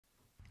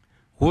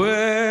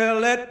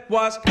Well, it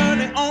was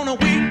early on a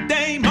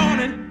weekday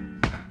morning,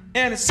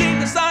 and it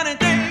seemed the sunny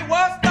day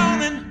was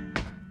dawning.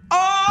 All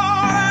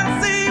I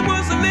see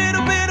was a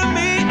little bit of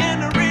me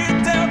in the rear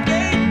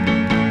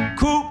tailgate.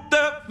 Coupe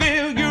the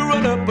Ville, you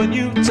rode up and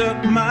you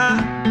took my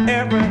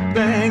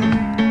everything.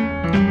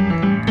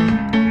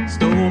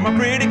 Stole my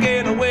pretty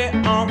getaway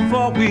on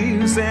 4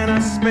 wheels and a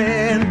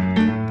spin.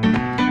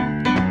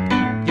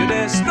 You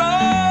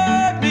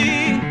destroyed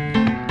me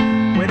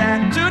with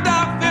that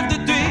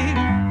 $2.53.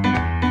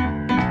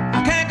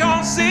 I can't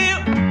conceal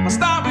my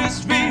star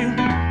is real.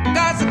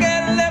 Cause I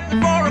can't let me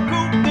for a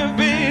Coupe de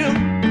Ville.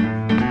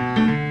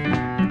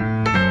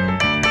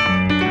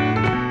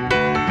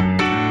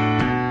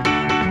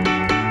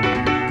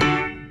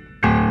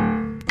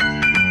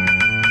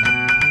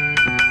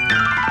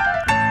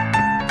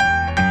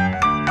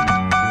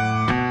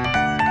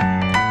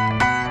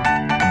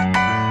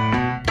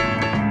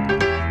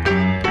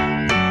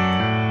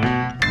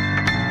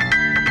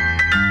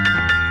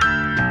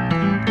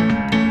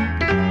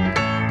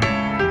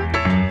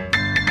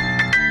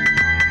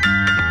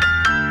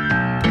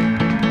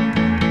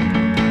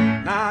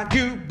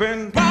 You've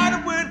been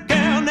riding with a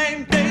girl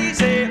named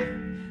Daisy.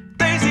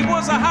 Daisy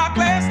was a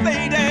high-class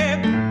lady,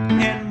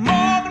 and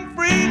Morgan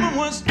Freeman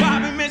was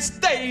driving Miss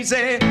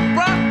Daisy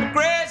proper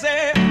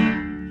crazy.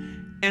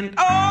 And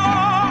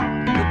oh,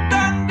 the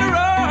thunder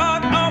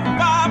of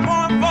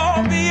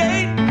 5.4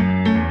 V8.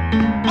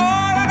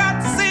 All I got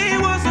to see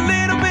was a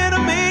little bit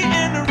of me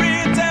in the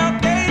rear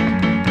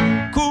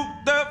tailgate.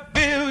 Coupe the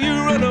Ville, you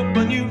rode up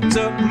and you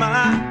took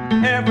my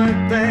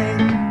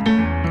everything.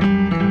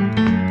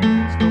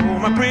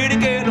 My pretty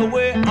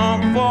getaway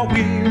on 4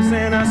 wheels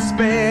and a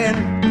spin.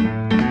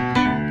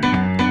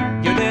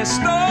 You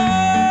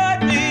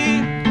destroyed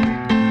me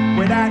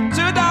with that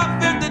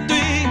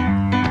 $2.53.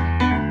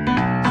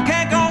 I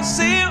can't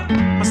conceal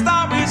my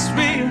star is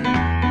real.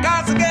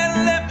 Cause I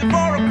can't let me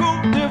for a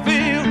Coupe de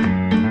Ville.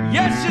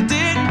 Yes you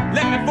did,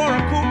 let me for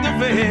a Coupe de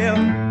Ville.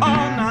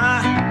 All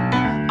night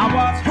I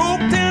was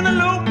hooked in a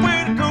loop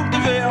with a Coupe de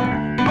Ville.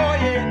 Oh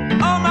yeah,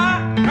 oh my,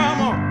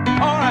 come on.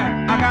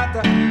 Alright, I got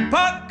the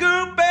putt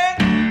Coupe.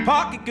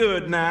 Park it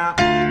good now.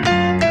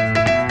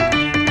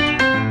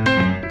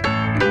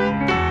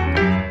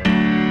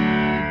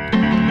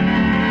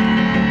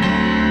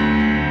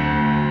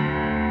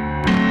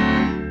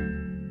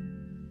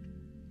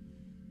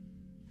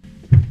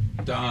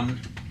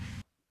 Done.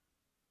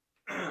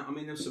 I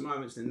mean, there's some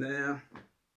moments in there.